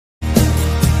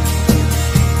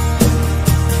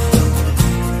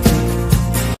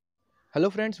Hello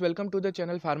friends, welcome to the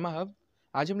channel pharma hub.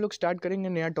 आज हम लोग स्टार्ट करेंगे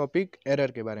नया टॉपिक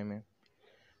एरर के बारे में।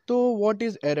 तो व्हाट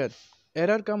इज़ एरर?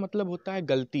 एरर का मतलब होता है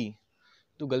गलती।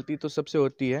 तो गलती तो सबसे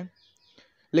होती है,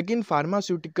 लेकिन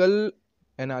फार्मास्यूटिकल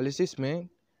एनालिसिस में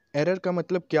एरर का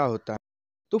मतलब क्या होता है?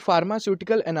 तो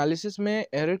फार्मास्यूटिकल एनालिसिस में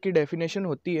एरर की डेफिनेशन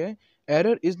होती है,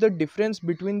 error is the difference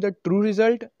between the true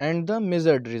result and the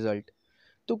measured result.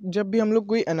 तो जब भी हम लोग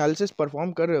कोई एनालिसिस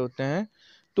परफॉर्म कर रहे होते हैं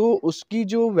तो उसकी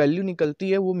जो वैल्यू निकलती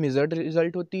है वो मेजर्ड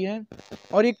रिजल्ट होती है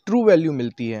और एक ट्रू वैल्यू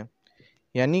मिलती है।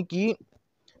 यानी कि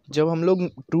जब हम लोग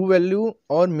ट्रू वैल्यू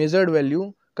और मेजर्ड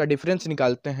वैल्यू का डिफरेंस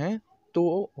निकालते हैं तो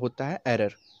वो होता है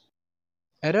एरर।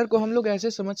 एरर को हम लोग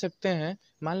ऐसे समझ सकते हैं,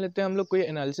 मान लेते हैं हम लोग कोई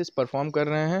एनालिसिस परफॉर्म कर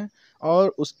रहे हैं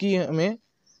और उसकी हमें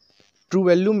ट्रू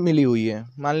वैल्यू मिली हुई है,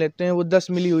 मान लेते हैं वो 10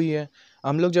 मिली हुई है।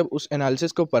 हम लोग जब उस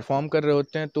एनालिसिस को परफॉर्म कर रहे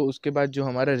होते हैं तो उसके बाद जो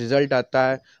हमारा रिजल्ट आता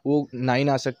है वो 9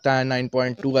 आ सकता है,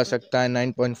 9.2 आ सकता है,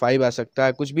 9.5 आ सकता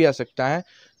है, कुछ भी आ सकता है।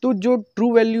 तो जो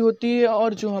ट्रू वैल्यू होती है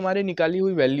और जो हमारे निकाली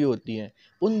हुई वैल्यू होती है,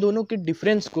 उन दोनों के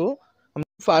डिफरेंस को हम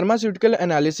फार्मास्यूटिकल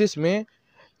एनालिसिस में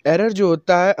एरर जो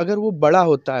होता है अगर वो बड़ा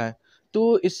होता है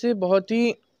तो इससे बहुत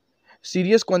ही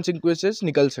सीरियस कॉन्सिक्वेंसेस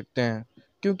निकल सकते हैं,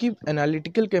 क्योंकि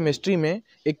एनालिटिकल केमिस्ट्री में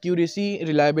एक्यूरेसी,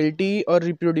 रिलायबिलिटी और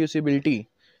रिप्रोड्यूसिबिलिटी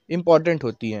इम्पॉर्टेंट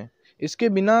होती है। इसके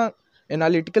बिना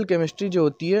एनालिटिकल केमिस्ट्री जो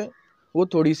होती है वो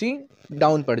थोड़ी सी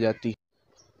डाउन पड़ जाती है।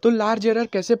 तो लार्ज एरर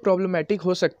कैसे प्रॉब्लमेटिक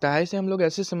हो सकता है, इसे हम लोग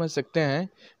ऐसे समझ सकते हैं।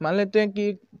 मान लेते हैं कि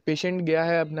एक पेशेंट गया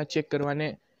है अपना चेक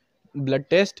करवाने ब्लड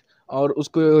टेस्ट और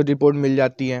उसको रिपोर्ट मिल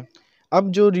जाती है।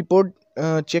 अब जो रिपोर्ट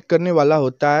चेक करने वाला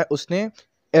होता है उसने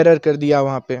एरर कर दिया,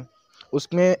 वहाँ पे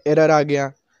उसमें एरर आ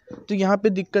गया। तो यहाँ पे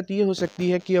दिक्कत ये हो सकती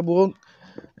है कि अब वो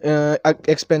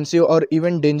एक्सपेंसिव और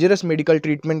इवन डेंजरस मेडिकल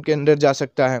ट्रीटमेंट के अंदर जा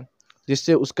सकता है,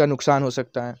 जिससे उसका नुकसान हो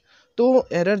सकता है। तो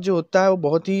एरर जो होता है वो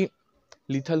बहुत ही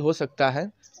लीथल हो सकता है,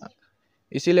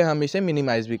 इसीलिए हम इसे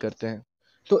मिनिमाइज भी करते हैं।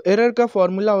 तो एरर का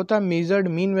फॉर्मूला होता है measured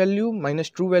mean value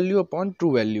minus true value upon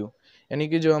true value. यानी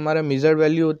कि जो हमारा मेजर्ड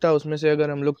वैल्यू होता है उसमें से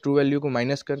अगर हम लोग ट्रू वैल्यू को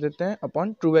माइनस कर देते हैं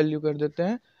अपॉन ट्रू वैल्यू कर देते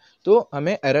हैं तो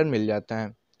हमें एरर मिल जाता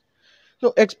है।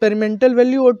 तो एक्सपेरिमेंटल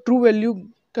वैल्यू और ट्रू वैल्यू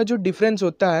का जो डिफरेंस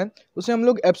होता है उसे हम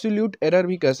लोग एब्सोल्यूट एरर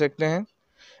भी कह सकते हैं।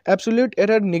 एब्सोल्यूट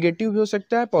एरर नेगेटिव भी हो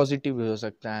सकता है, पॉजिटिव भी हो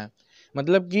सकता है।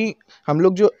 मतलब कि हम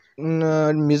लोग जो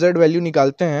मेजर्ड वैल्यू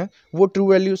निकालते हैं वो ट्रू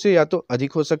वैल्यू से या तो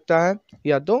अधिक हो सकता है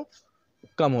या तो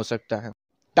कम हो सकता है।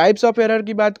 टाइप्स ऑफ एरर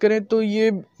की बात करें तो ये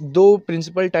दो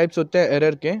प्रिंसिपल टाइप्स होते हैं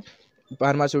एरर के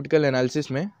फार्मास्यूटिकल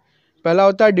एनालिसिस में। पहला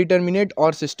होता है डिटर्मिनेट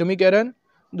और सिस्टमिक एरर,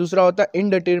 दूसरा होता है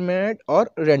इनडिटर्मिनेट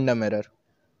और रैंडम एरर।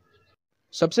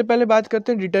 सबसे पहले बात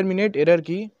करते हैं डिटर्मिनेट एरर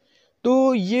की।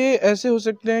 तो ये ऐसे हो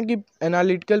सकते हैं कि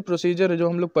एनालिटिकल प्रोसीजर जो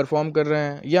हम लोग परफॉर्म कर रहे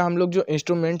हैं या हम लोग जो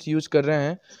इंस्ट्रूमेंट्स यूज़ कर रहे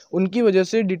हैं उनकी वजह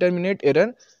से डिटर्मिनेट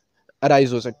एरर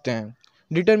अराइज हो सकते हैं।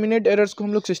 डिटर्मिनेट एरर्स को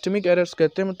हम लोग सिस्टमिक एरर्स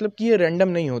कहते हैं, मतलब कि ये रैंडम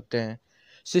नहीं होते हैं।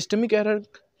 सिस्टमिक एरर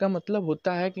का मतलब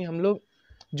होता है कि हम लोग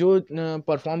जो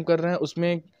परफॉर्म कर रहे हैं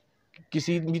उसमें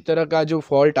किसी भी तरह का जो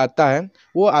फॉल्ट आता है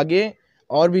वो आगे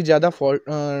और भी ज़्यादा फॉल्ट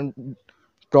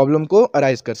प्रॉब्लम को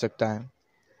अराइज कर सकता है।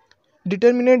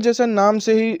 डिटर्मिनेट जैसा नाम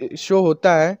से ही शो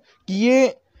होता है कि ये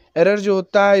एरर जो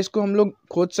होता है इसको हम लोग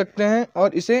खोज सकते हैं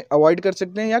और इसे अवॉइड कर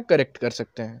सकते हैं या करेक्ट कर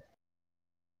सकते हैं।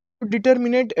 तो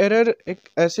डिटर्मिनेट एरर एक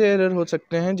ऐसे एरर हो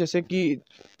सकते हैं जैसे कि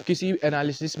किसी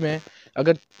एनालिसिस में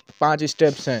अगर 5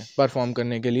 स्टेप्स हैं परफॉर्म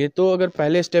करने के लिए, तो अगर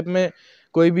पहले स्टेप में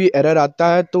कोई भी एरर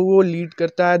आता है तो वो लीड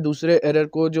करता है दूसरे एरर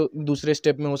को जो दूसरे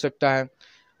स्टेप में हो सकता है,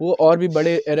 वो और भी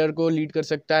बड़े एरर को लीड कर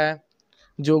सकता है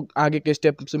जो आगे के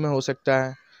स्टेप्स में हो सकता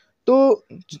है। तो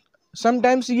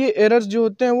समटाइम्स ये एरर्स जो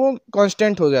होते हैं वो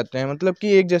कांस्टेंट हो जाते हैं, मतलब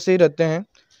कि एक जैसे ही रहते हैं,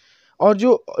 और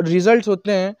जो रिजल्ट्स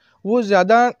होते हैं वो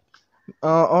ज़्यादा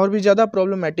और भी ज़्यादा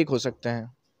प्रॉब्लमेटिक हो सकते हैं।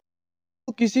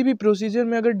 तो किसी भी प्रोसीजर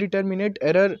में अगर डिटर्मिनेट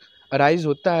एरर अराइज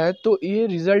होता है तो ये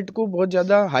रिजल्ट को बहुत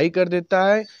ज़्यादा हाई कर देता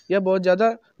है या बहुत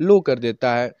ज़्यादा लो कर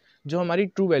देता है जो हमारी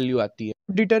ट्रू वैल्यू आती है।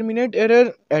 डिटर्मिनेट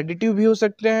एरर एडिटिव भी हो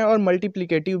सकते हैं और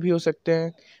मल्टीप्लिकेटिव भी हो सकते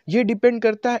हैं। ये डिपेंड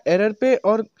करता है एरर पे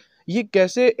और ये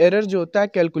कैसे एरर जो होता है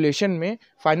कैलकुलेशन में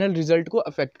फाइनल रिजल्ट को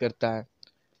अफेक्ट करता है।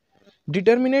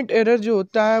 डिटर्मिनेट एरर जो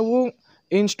होता है वो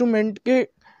इंस्ट्रूमेंट के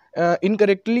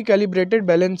इनकरेक्टली कैलिब्रेटेड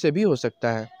बैलेंस से भी हो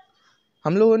सकता है।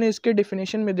 हम लोगों ने इसके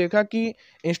डेफिनेशन में देखा कि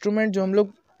इंस्ट्रूमेंट जो हम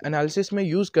लोग एनालिसिस में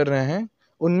यूज़ कर रहे हैं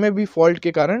उनमें भी फॉल्ट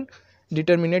के कारण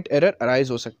डिटर्मिनेट एरर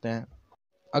अराइज हो सकते हैं।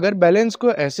 अगर बैलेंस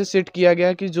को ऐसे सेट किया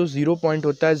गया कि जो 0 पॉइंट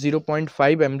होता है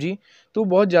 0.5 mg, तो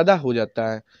बहुत ज़्यादा हो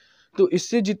जाता है। तो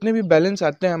इससे जितने भी बैलेंस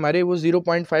आते हैं हमारे वो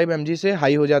 0.5 mg से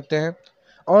हाई हो जाते हैं।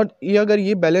 और ये अगर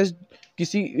ये बैलेंस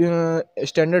किसी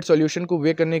स्टैंडर्ड सॉल्यूशन को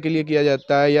वे करने के लिए किया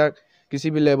जाता है या किसी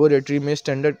भी लेबोरेटरी में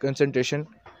स्टैंडर्ड कंसंट्रेशन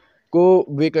को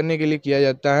वे करने के लिए किया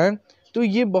जाता है तो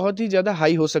ये बहुत ही ज़्यादा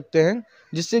हाई हो सकते हैं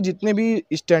जिससे जितने भी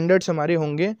स्टैंडर्ड्स हमारे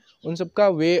होंगे उन सब का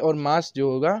वे और मास जो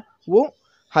होगा वो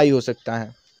हाई हो सकता है।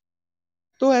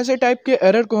 तो ऐसे टाइप के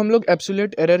एरर को हम लोग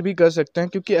एब्सोल्यूट एरर भी कर सकते हैं,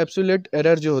 क्योंकि एब्सोल्यूट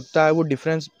एरर जो होता है वो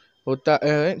डिफरेंस होता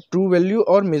है ट्रू वैल्यू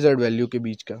और मेजर्ड वैल्यू के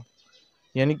बीच का,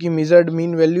 यानी कि measured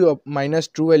mean value minus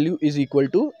true value is equal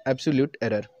to absolute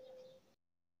error.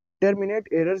 Determinate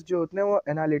errors जो होते हैं वो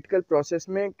एनालिटिकल प्रोसेस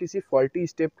में किसी फॉल्टी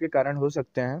स्टेप के कारण हो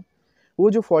सकते हैं। वो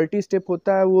जो फॉल्टी स्टेप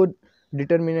होता है वो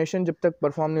डिटर्मिनेशन जब तक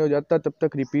परफॉर्म नहीं हो जाता तब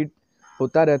तक रिपीट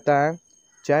होता रहता है।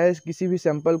 चाहे किसी भी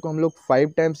सैंपल को हम लोग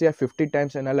 5 टाइम्स या 50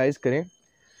 टाइम्स एनालाइज करें,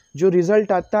 जो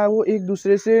रिजल्ट आता है वो एक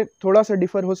दूसरे से थोड़ा सा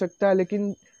डिफर हो सकता है,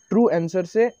 लेकिन ट्रू आंसर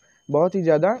से बहुत ही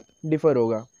ज़्यादा डिफर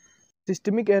होगा।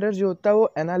 सिस्टमिक एरर जो होता है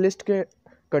वो एनालिस्ट के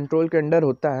कंट्रोल के अंडर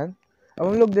होता है। अब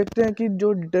हम लोग देखते हैं कि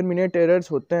जो डिटर्मिनेट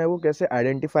एरर्स होते हैं वो कैसे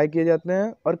आइडेंटिफाई किए जाते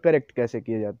हैं और करेक्ट कैसे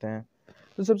किए जाते हैं।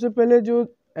 तो सबसे पहले जो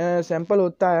सैंपल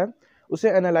होता है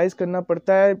उसे एनालाइज करना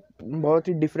पड़ता है बहुत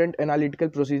ही डिफरेंट एनालिटिकल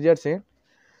प्रोसीजर से,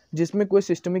 जिसमें कोई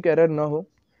सिस्टमिक एरर ना हो।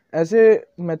 ऐसे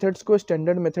मेथड्स को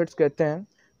स्टैंडर्ड मेथड्स कहते हैं।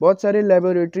 बहुत सारे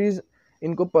लेबोरेटरीज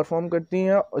इनको परफॉर्म करती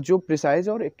हैं जो प्रिसाइज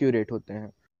और एक्यूरेट होते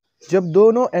हैं। जब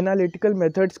दोनों एनालिटिकल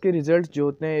मेथड्स के रिजल्ट्स जो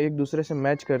होते हैं एक दूसरे से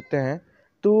मैच करते हैं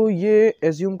तो ये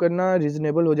एज्यूम करना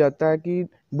रीजनेबल हो जाता है कि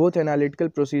both analytical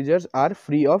procedures are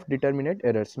free of determinate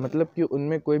errors, मतलब कि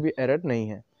उनमें कोई भी एरर नहीं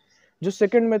है। जो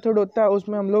सेकंड मेथड होता है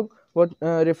उसमें हम लोग बहुत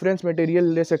रेफरेंस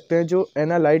मटेरियल ले सकते हैं जो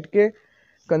एनालाइट के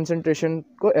कंसंट्रेशन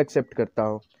को एक्सेप्ट करता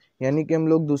हो, यानी कि हम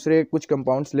लोग दूसरे कुछ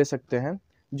कंपाउंड्स ले सकते हैं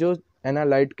जो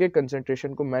एनालाइट के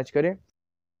कंसंट्रेशन को मैच करें।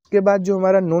 उसके बाद जो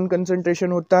हमारा नॉन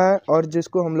कंसंट्रेशन होता है और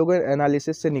जिसको हम लोगों ने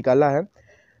एनालिसिस से निकाला है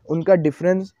उनका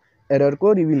डिफरेंस एरर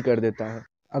को रिवील कर देता है।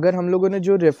 अगर हम लोगों ने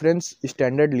जो रेफरेंस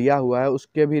स्टैंडर्ड लिया हुआ है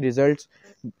उसके भी रिजल्ट्स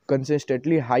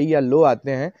कंसिस्टेंटली हाई या लो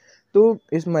आते हैं तो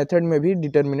इस मेथड में भी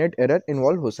डिटर्मिनेट एरर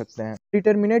इन्वॉल्व हो सकते हैं।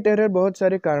 डिटर्मिनेट एरर बहुत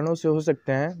सारे कारणों से हो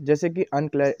सकते हैं, जैसे कि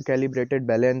uncalibrated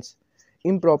balance,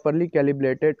 improperly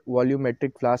calibrated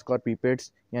volumetric flask और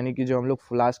पीपेट्स, यानी कि जो हम लोग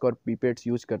फ्लास्क और पीपेट्स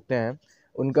यूज करते हैं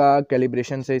उनका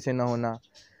कैलिब्रेशन सही से ना होना,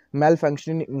 मेल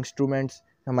फंक्शनिंग इंस्ट्रूमेंट्स,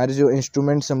 हमारे जो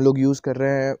इंस्ट्रूमेंट्स हम लोग यूज़ कर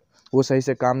रहे हैं वो सही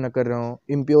से काम ना कर रहे हों,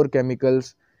 इम्प्योर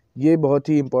केमिकल्स, ये बहुत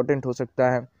ही इंपॉर्टेंट हो सकता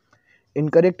है।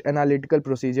 इनकरेक्ट एनालिटिकल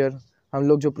प्रोसीजर, हम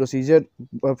लोग जो प्रोसीजर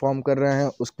परफॉर्म कर रहे हैं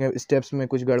उसके स्टेप्स में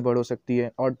कुछ गड़बड़ हो सकती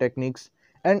है, और टेक्निक्स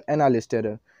एंड एनालिस्ट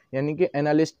एरर, यानी कि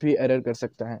एनालिस्ट भी एरर कर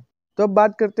सकता है। तो अब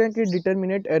बात करते हैं कि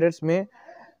डिटर्मिनेट एरर्स में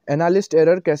एनालिस्ट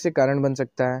एरर कैसे कारण बन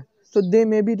सकता है। तो दे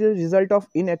may be the result of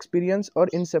inexperience और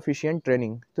इनसफिशिएंट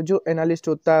ट्रेनिंग। तो जो एनालिस्ट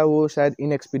होता है वो शायद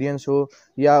इनएक्सपीरियंस हो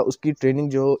या उसकी ट्रेनिंग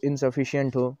जो हो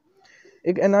इनसफिशिएंट हो।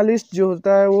 एक एनालिस्ट जो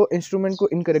होता है वो इंस्ट्रूमेंट को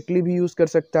इनकरेक्टली भी यूज़ कर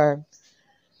सकता है,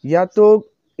 या तो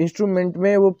इंस्ट्रूमेंट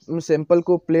में वो सैंपल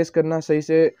को प्लेस करना सही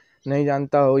से नहीं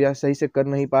जानता हो या सही से कर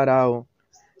नहीं पा रहा हो।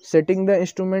 Setting the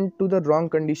instrument to the wrong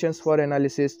conditions for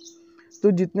analysis,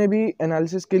 तो जितने भी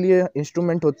एनालिसिस के लिए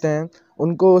इंस्ट्रूमेंट होते हैं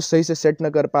उनको सही से सेट न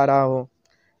कर पा रहा हो,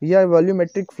 या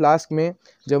वॉल्यूमेट्रिक फ्लास्क में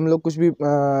जब हम लोग कुछ भी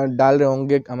डाल रहे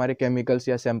होंगे हमारे केमिकल्स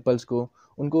या सैंपल्स को,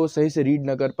 उनको सही से रीड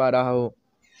न कर पा रहा हो।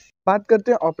 बात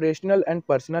करते हैं ऑपरेशनल एंड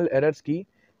पर्सनल एरर्स की।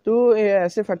 तो ये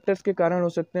ऐसे फैक्टर्स के कारण हो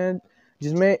सकते हैं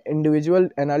जिसमें इंडिविजुअल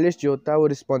एनालिस्ट जो होता है वो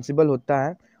रिस्पॉन्सिबल होता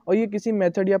है और ये किसी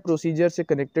मेथड या प्रोसीजर से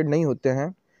कनेक्टेड नहीं होते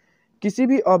हैं। किसी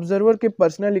भी ऑब्जर्वर के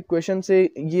पर्सनल इक्वेशन से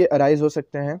ये अराइज हो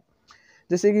सकते हैं।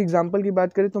 जैसे कि एग्जांपल की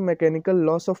बात करें तो mechanical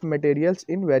loss of materials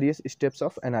in various steps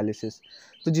of analysis.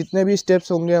 तो जितने भी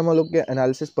स्टेप्स होंगे हम लोग के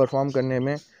एनालिसिस परफॉर्म करने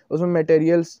में, उसमें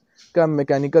मटेरियल्स का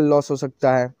मैकेनिकल लॉस हो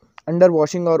सकता है। अंडर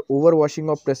वॉशिंग और ओवर वॉशिंग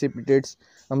ऑफ प्रेसिपिटेट्स,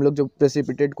 हम लोग जब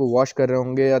प्रेसिपिटेट को वॉश कर रहे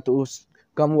होंगे या तो उस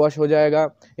कम वॉश हो जाएगा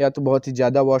या तो बहुत ही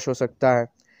ज़्यादा वॉश हो सकता है।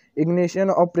 Ignition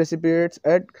of precipitates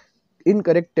eight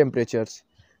incorrect temperatures,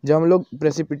 जब हम लोग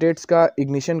प्रेसिपिटेट्स का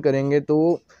इग्निशन करेंगे तो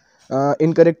वो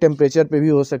इनकरेक्ट टेम्परेचर पे भी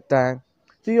हो सकता है।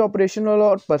 तो ये ऑपरेशनल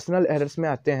और पर्सनल एरर्स में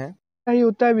आते हैं। क्या ही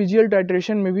होता है विजुअल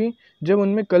टाइट्रेशन में भी, जब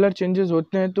उनमें कलर चेंजेस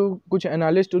होते हैं तो कुछ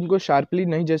एनालिस्ट उनको शार्पली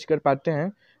नहीं जज कर पाते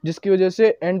हैं, जिसकी वजह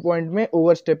से एंड पॉइंट में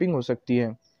ओवर स्टेपिंग हो सकती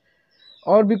है।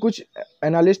 और भी कुछ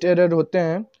एनालिस्ट एरर होते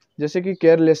हैं जैसे कि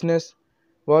केयरलेसनेस,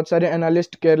 बहुत सारे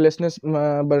एनालिस्ट केयरलेसनेस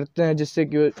बरतते हैं जिससे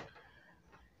कि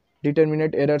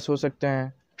डिटर्मिनेट एरर्स हो सकते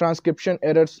हैं। ट्रांसक्रिप्शन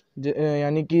एरर्स,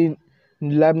 यानी कि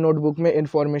लैब नोटबुक में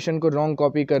इंफॉर्मेशन को रॉन्ग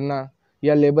कॉपी करना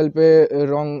या लेबल पे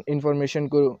रॉन्ग इंफॉर्मेशन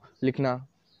को लिखना।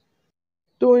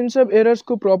 तो इन सब एरर्स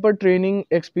को प्रॉपर ट्रेनिंग,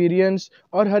 एक्सपीरियंस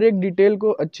और हर एक डिटेल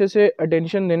को अच्छे से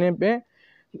अटेंशन देने पे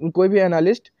कोई भी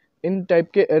एनालिस्ट इन टाइप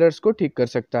के एरर्स को ठीक कर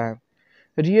सकता है।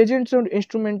 रिएजेंट्स और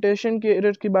इंस्ट्रूमेंटेशन के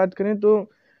एरर की बात करें तो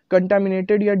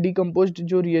कंटामिनेटेड या डिकम्पोज्ड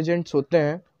जो रिएजेंट्स होते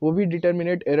हैं वो भी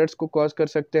डिटर्मिनेट एरर्स को कॉज कर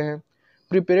सकते हैं।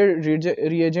 प्रिपेयर्ड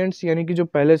रिएजेंट्स, यानी कि जो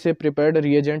पहले से प्रिपेयर्ड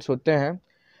रिएजेंट्स होते हैं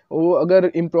वो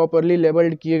अगर इम्प्रॉपरली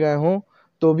लेबल्ड किए गए हों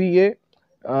तो भी ये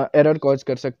एरर कॉज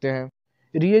कर सकते हैं।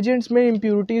 रिएजेंट्स में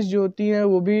इम्प्योरिटीज़ जो होती हैं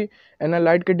वो भी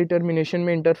एनालाइट के डिटर्मिनेशन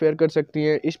में इंटरफेयर कर सकती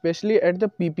हैं, specially at the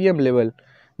ppm level.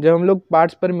 जब हम लोग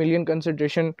पार्ट्स पर मिलियन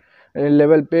कंसंट्रेशन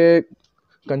लेवल पे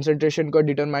कंसंट्रेशन को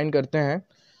डिटरमाइन करते हैं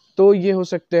तो ये हो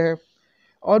सकते हैं।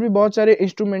 और भी बहुत सारे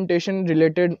इंस्ट्रूमेंटेशन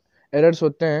रिलेटेड एरर्स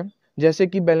होते हैं, जैसे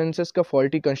कि बैलेंसेस का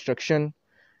faulty construction,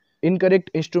 incorrect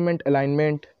instrument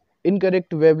alignment,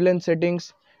 incorrect wavelength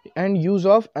settings and use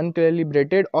of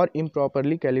uncalibrated और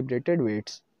इम्प्रॉपरली कैलिब्रेटेड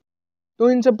वेट्स। तो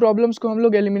इन सब प्रॉब्लम्स को हम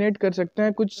लोग एलिमिनेट कर सकते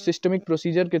हैं कुछ सिस्टमिक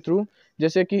प्रोसीजर के थ्रू,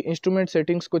 जैसे कि इंस्ट्रूमेंट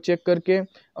सेटिंग्स को चेक करके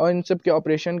और इन सब के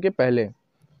ऑपरेशन के पहले।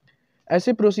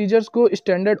 ऐसे प्रोसीजर्स को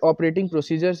स्टैंडर्ड ऑपरेटिंग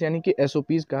प्रोसीजर्स यानी कि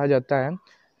एसओपीज कहा जाता है।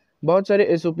 बहुत सारे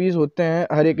एसओपीज होते हैं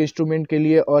हर एक इंस्ट्रूमेंट के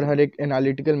लिए और हर एक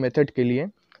एनालिटिकल मेथड के लिए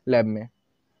लैब में।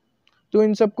 तो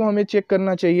इन सब को हमें चेक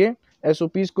करना चाहिए,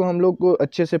 एसओपीज को हम लोग को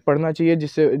अच्छे से पढ़ना चाहिए,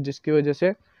 जिसकी वजह से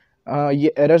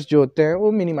ये एरर्स जो होते हैं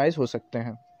वो मिनिमाइज हो सकते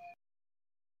हैं।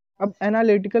 अब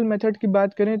एनालिटिकल मेथड की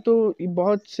बात करें तो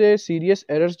बहुत से सीरियस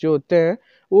एरर्स जो होते हैं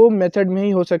वो मेथड में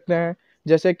ही हो सकते हैं,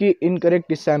 जैसे कि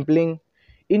incorrect sampling,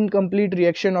 incomplete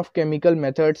reaction of chemical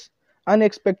methods,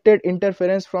 unexpected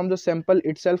interference from the sample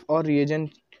itself और रिएजेंट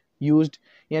यूज्ड,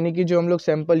 यानी कि जो हम लोग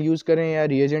सैंपल यूज़ कर रहे हैं या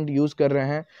रिएजेंट यूज़ कर रहे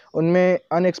हैं उनमें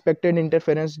अनएक्सपेक्टेड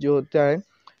इंटरफेरेंस जो होता है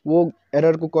वो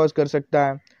एरर को कॉज कर सकता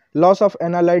है। Loss of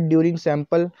analyte during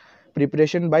sample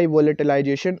preparation bye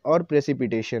volatilisation और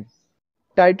प्रेसिपिटेशन।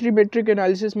 टाइट्रीमेट्रिक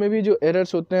एनालिसिस में भी जो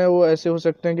एरर्स होते हैं वो ऐसे हो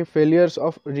सकते हैं कि failures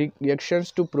of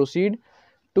reactions to proceed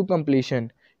to completion,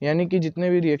 यानी कि जितने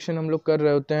भी रिएक्शन हम लोग कर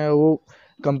रहे होते हैं वो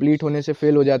कंप्लीट होने से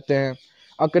फेल हो जाते हैं।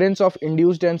 Occurrence of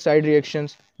induced and side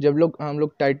reactions, जब हम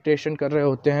लोग टाइट्रेशन कर रहे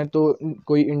होते हैं तो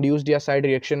कोई इंड्यूस्ड या साइड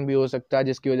रिएक्शन भी हो सकता है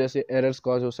जिसकी वजह से एरर्स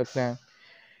कॉज हो सकते हैं।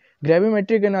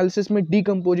 ग्रेविमेट्रिक एनालिसिस में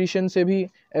डीकम्पोजिशन से भी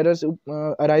एरर्स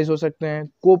अराइज हो सकते हैं।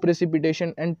 को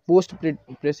प्रेसिपिटेशन एंड पोस्ट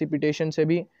प्रेसिपिटेशन से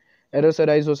भी एरर्स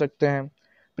अराइज हो सकते हैं।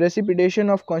 Precipitation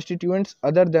of constituents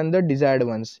other than the desired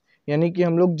once, यानी कि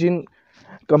हम लोग जिन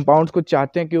कंपाउंड्स को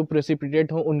चाहते हैं कि वो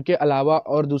प्रेसिपिटेट हो उनके अलावा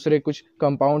और दूसरे कुछ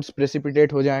कंपाउंड्स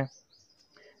प्रेसिपिटेट हो जाएं,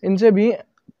 इनसे भी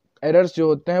एरर्स जो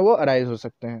होते हैं वो अराइज हो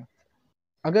सकते हैं।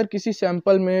 अगर किसी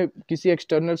सैंपल में किसी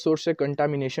एक्सटर्नल सोर्स से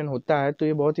कंटामिनेशन होता है तो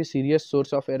ये बहुत ही सीरियस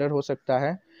सोर्स ऑफ एरर हो सकता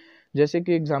है। जैसे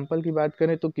कि एग्जांपल की बात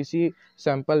करें तो किसी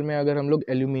सैंपल में अगर हम लोग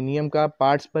एल्यूमिनियम का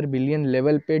पार्ट्स पर बिलियन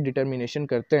लेवल पे डिटर्मिनेशन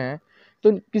करते हैं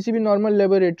तो किसी भी नॉर्मल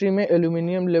लेबोरेटरी में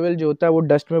एल्यूमिनियम लेवल जो होता है वो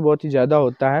डस्ट में बहुत ही ज़्यादा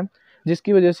होता है,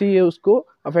 जिसकी वजह से ये उसको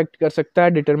अफेक्ट कर सकता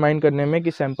है डिटरमाइन करने में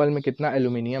कि सैंपल में कितना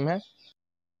एल्यूमिनियम है।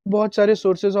 बहुत सारे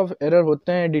सोर्सेज ऑफ एरर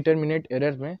होते हैं डिटर्मिनेट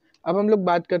एरर में। अब हम लोग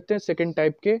बात करते हैं सेकेंड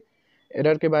टाइप के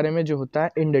एरर के बारे में जो होता है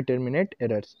इनडिटर्मिनेट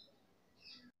एरर्स।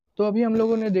 तो अभी हम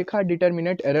लोगों ने देखा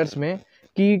डिटर्मिनेट एरर्स में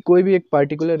कि कोई भी एक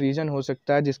पर्टिकुलर रीजन हो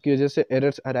सकता है जिसकी वजह से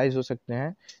एरर्स अराइज हो सकते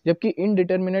हैं, जबकि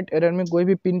इनडिटर्मिनेट एरर में कोई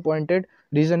भी पिन पॉइंटेड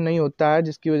रीजन नहीं होता है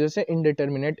जिसकी वजह से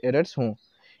इनडिटर्मिनेट एरर्स हों,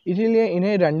 इसीलिए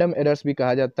इन्हें रैंडम एरर्स भी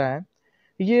कहा जाता है।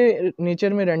 ये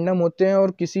नेचर में रैंडम होते हैं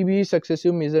और किसी भी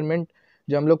सक्सेसिव मेजरमेंट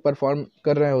जो हम लोग परफॉर्म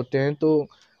कर रहे होते हैं तो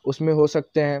उसमें हो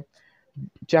सकते हैं,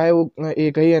 चाहे वो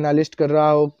एक ही एनालिस्ट कर रहा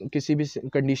हो किसी भी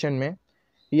कंडीशन में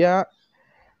या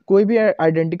कोई भी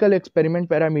आइडेंटिकल एक्सपेरिमेंट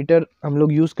पैरामीटर हम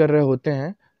लोग यूज़ कर रहे होते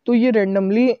हैं तो ये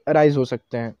रैंडमली अराइज हो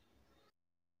सकते हैं।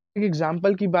 एक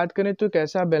एग्जांपल की बात करें तो एक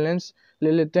ऐसा बैलेंस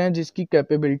ले लेते हैं जिसकी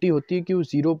कैपेबिलिटी होती है कि वो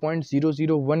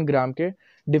 0.001 ग्राम के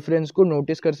डिफरेंस को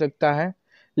नोटिस कर सकता है,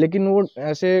 लेकिन वो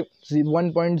ऐसे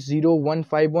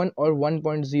 1.0151 और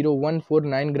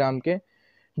 1.0149 ग्राम के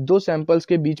दो सैंपल्स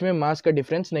के बीच में मास का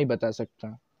डिफरेंस नहीं बता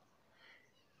सकता।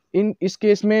 इस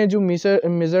केस में जो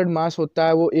मेजर्ड मास होता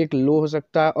है वो एक लो हो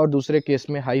सकता है और दूसरे केस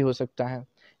में हाई हो सकता है।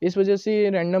 इस वजह से ये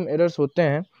रैंडम एरर्स होते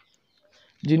हैं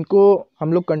जिनको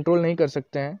हम लोग कंट्रोल नहीं कर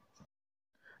सकते हैं।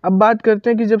 अब बात करते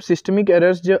हैं कि जब सिस्टमिक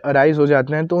एरर्स जो अराइज हो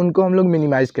जाते हैं तो उनको हम लोग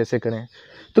मिनिमाइज कैसे करें।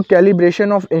 तो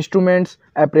calibration of instruments,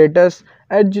 apparatus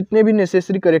and जितने भी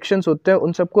नेसेसरी करेक्शंस होते हैं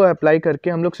उन सबको अप्लाई करके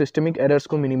हम लोग सिस्टमिक एरर्स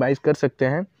को मिनिमाइज कर सकते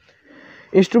हैं।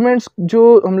 इंस्ट्रूमेंट्स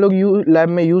जो हम लोग लैब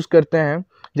में यूज़ करते हैं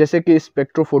जैसे कि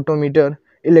स्पेक्ट्रोफोटोमीटर,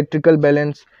 इलेक्ट्रिकल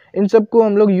बैलेंस, इन सब को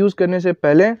हम लोग यूज़ करने से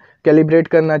पहले कैलिब्रेट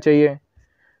करना चाहिए।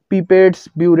 पीपेट्स,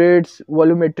 ब्यूरेट्स,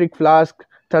 वॉल्यूमेट्रिक फ्लास्क,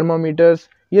 थर्मोमीटर्स,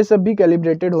 ये सब भी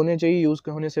कैलिब्रेटेड होने चाहिए यूज़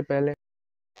होने से पहले।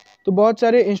 तो बहुत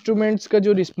सारे इंस्ट्रूमेंट्स का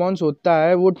जो रिस्पॉन्स होता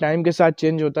है वो टाइम के साथ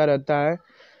चेंज होता रहता है,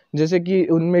 जैसे कि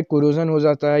उनमें कोरोजन हो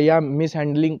जाता है या मिस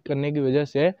हैंडलिंग करने की वजह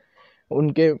से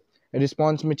उनके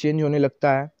रिस्पॉन्स में चेंज होने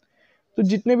लगता है। तो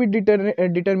जितने भी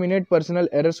डिटर्मिनेट पर्सनल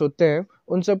एरर्स होते हैं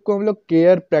उन सबको हम लोग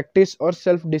केयर, प्रैक्टिस और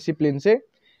सेल्फ डिसिप्लिन से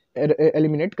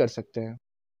एलिमिनेट कर सकते हैं।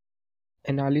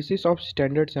 एनालिसिस ऑफ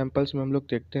स्टैंडर्ड सैंपल्स में हम लोग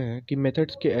देखते हैं कि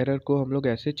मेथड्स के एरर को हम लोग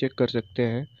ऐसे चेक कर सकते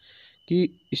हैं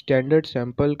कि स्टैंडर्ड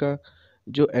सैंपल का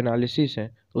जो एनालिसिस है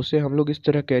उसे हम लोग इस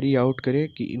तरह कैरी आउट करें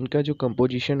कि इनका जो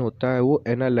कंपोजिशन होता है वो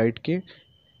एनालाइट के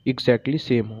एग्जैक्टली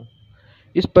सेम हो।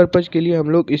 इस पर्पज़ के लिए हम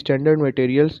लोग स्टैंडर्ड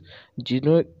मटेरियल्स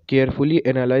जिन्हें केयरफुली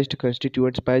एनालाइज्ड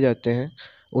कंस्टिट्यूएंट्स पाए जाते हैं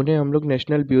उन्हें हम लोग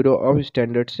नेशनल ब्यूरो ऑफ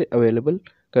स्टैंडर्ड्स से अवेलेबल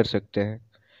कर सकते हैं।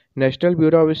 नेशनल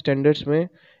ब्यूरो ऑफ स्टैंडर्ड्स में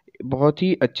बहुत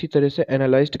ही अच्छी तरह से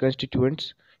एनालाइज्ड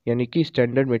कंस्टिट्यूएंट्स यानी कि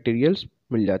स्टैंडर्ड मटेरियल्स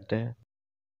मिल जाते हैं।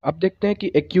 अब देखते हैं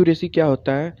कि एक्यूरेसी क्या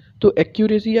होता है। तो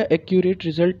एक्यूरेसी या एक्यूरेट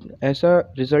रिजल्ट ऐसा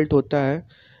रिजल्ट होता है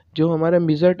जो हमारा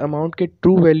मेजर्ड अमाउंट के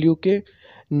ट्रू वैल्यू के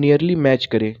नियरली मैच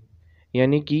करे,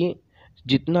 यानी कि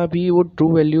जितना भी वो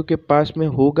ट्रू वैल्यू के पास में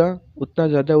होगा उतना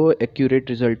ज़्यादा वो एक्यूरेट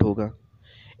रिजल्ट होगा।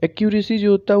 एक्यूरेसी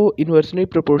जो होता है वो इन्वर्सली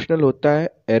प्रोपोर्शनल होता है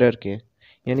एरर के,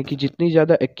 यानी कि जितनी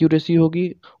ज़्यादा एक्यूरेसी होगी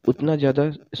उतना ज़्यादा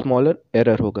स्मॉलर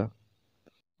एरर होगा।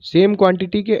 सेम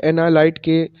क्वांटिटी के एनालाइट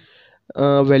के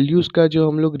वैल्यूज़ का जो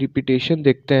हम लोग रिपीटेशन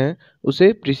देखते हैं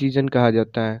उसे प्रिसीजन कहा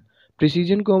जाता है।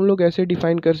 प्रिसीजन को हम लोग ऐसे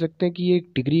डिफाइन कर सकते हैं कि ये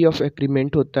एक डिग्री ऑफ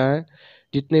एग्रीमेंट होता है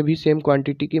जितने भी सेम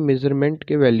क्वांटिटी के मेजरमेंट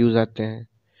के वैल्यूज़ आते हैं।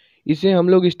 इसे हम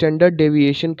लोग स्टैंडर्ड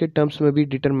डेविएशन के टर्म्स में भी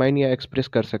डिटरमाइन या एक्सप्रेस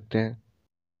कर सकते हैं।